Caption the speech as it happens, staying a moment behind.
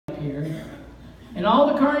And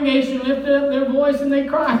all the congregation lifted up their voice and they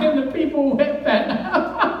cried, and the people wept that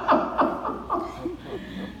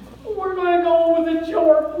we're going to go over the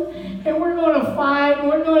Jordan, and we're going to fight, and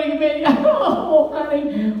we're going to get... Oh,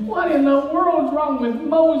 honey, what in the world's wrong with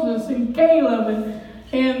Moses and Caleb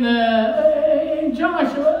and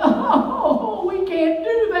Joshua? Oh, we can't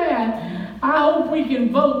do that. I hope we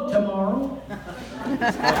can vote tomorrow.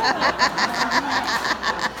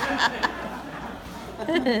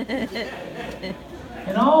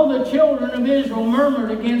 And all the children of Israel murmured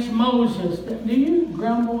against Moses. Do you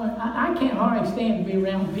grumble? I can't hardly stand to be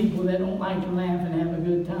around people that don't like to laugh and have a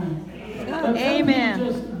good time. But Amen. some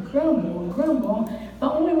people just grumble and grumble. The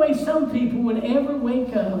only way some people would ever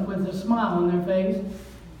wake up with a smile on their face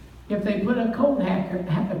if they put a coat hanger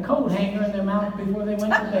in their mouth before they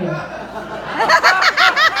went to bed.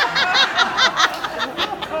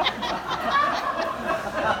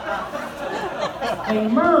 They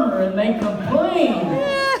murmur and they complain.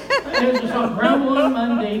 There's just a grumble on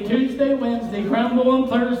Monday, Tuesday, Wednesday, grumble on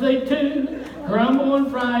Thursday too, grumble on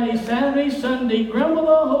Friday, Saturday, Sunday, grumble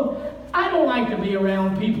the whole... I don't like to be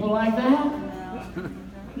around people like that.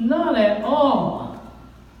 Not at all.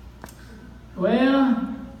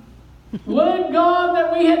 Well, would God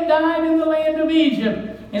that we had died in the land of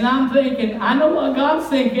Egypt. And I'm thinking, I know what God's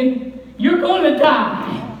thinking. You're going to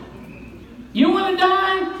die. You want to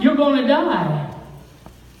die? You're going to die.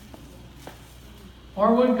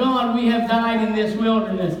 Or would God, we have died in this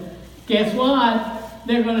wilderness? Guess what?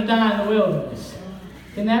 They're going to die in the wilderness.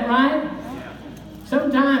 Isn't that right?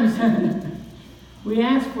 Sometimes we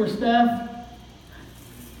ask for stuff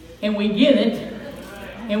and we get it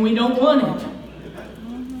and we don't want it.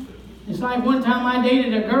 It's like one time I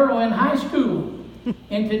dated a girl in high school,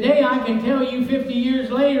 and today I can tell you 50 years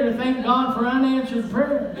later, thank God for unanswered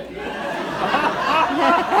prayers. Isn't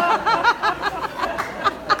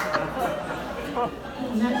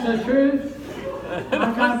that the truth?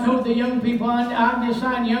 Like I told the young people, I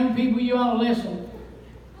decided, young people, you ought to listen.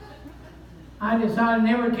 I decided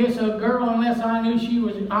never kiss a girl unless I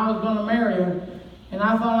knew I was going to marry her. And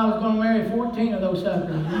I thought I was going to marry 14 of those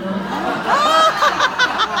suckers. You know?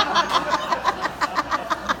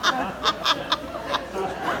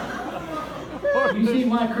 You see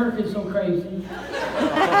why Kirk is so crazy?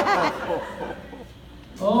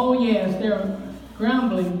 Oh yes, they're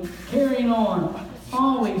grumbling, carrying on.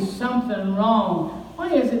 Always something wrong.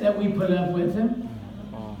 Why is it that we put up with him?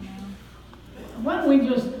 Why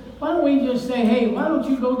don't we just say, hey, why don't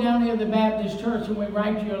you go down to the Baptist church and we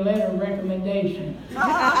write you a letter of recommendation?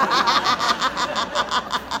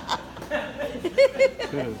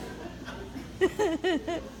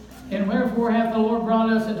 And wherefore hath the Lord brought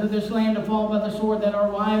us into this land to fall by the sword, that our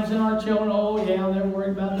wives and our children, oh yeah, they're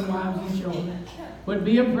worried about the wives and children, would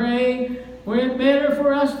be a prey. Were it better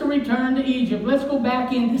for us to return to Egypt? Let's go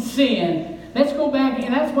back into sin. Let's go back,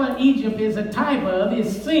 and that's what Egypt is a type of,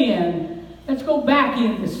 is sin. Let's go back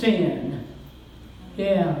into sin.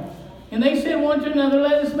 Yeah. And they said one to another,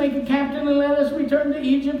 let us make a captain and let us return to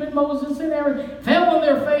Egypt. And Moses and Aaron fell on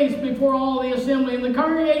their face before all the assembly and the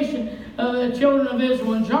congregation of the children of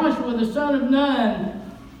Israel. And Joshua the son of Nun,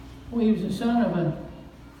 well, he was the son of a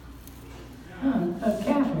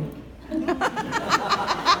Catholic.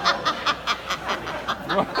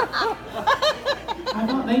 I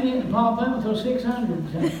thought they didn't pop up until 600.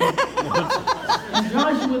 And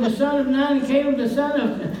Joshua the son of Nun and Caleb the son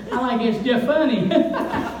of, I like it's just funny,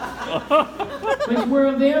 which were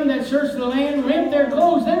of them that searched the land, rent their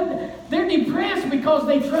clothes. They're depressed because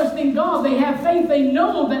they trust in God. They have faith. They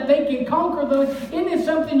know that they can conquer those. Isn't it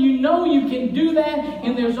something you know you can do that,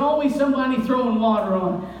 and there's always somebody throwing water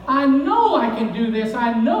on? I know I can do this.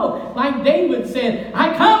 I know. Like David said,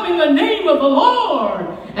 I come in the name of the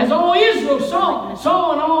Lord. As all Israel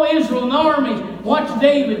saw and all Israel and the armies watched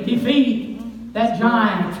David defeat that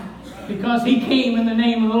giant because he came in the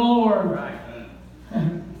name of the Lord.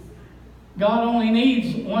 God only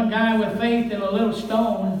needs one guy with faith and a little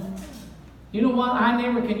stone. You know what? I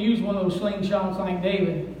never can use one of those slingshots like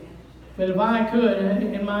David. But if I could,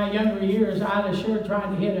 in my younger years, I'd have sure tried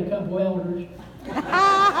to hit a couple elders.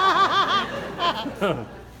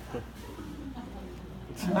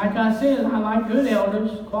 Like I said, I like good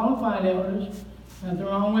elders, qualified elders. Nothing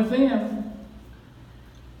wrong with them.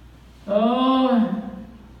 Oh,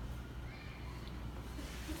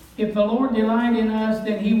 if the Lord delight in us,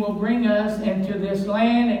 then he will bring us into this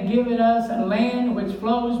land and give it us a land which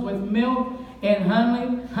flows with milk and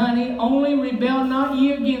honey. Only rebel not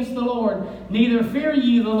ye against the Lord, neither fear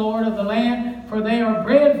ye the Lord of the land, for they are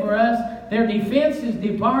bread for us. Their defense is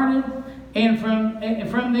departed, and from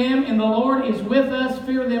them, and the Lord is with us.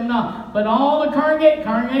 Fear them not. But all the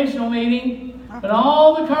congregational meeting But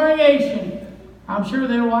all the congregation, I'm sure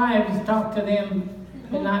their wives talked to them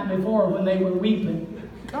the night before when they were weeping.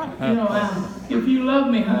 You know how, if you love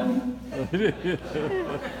me, honey.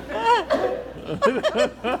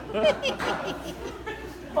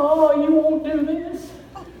 Oh, you won't do this?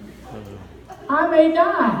 I may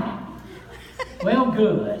die. Well,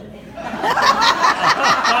 good.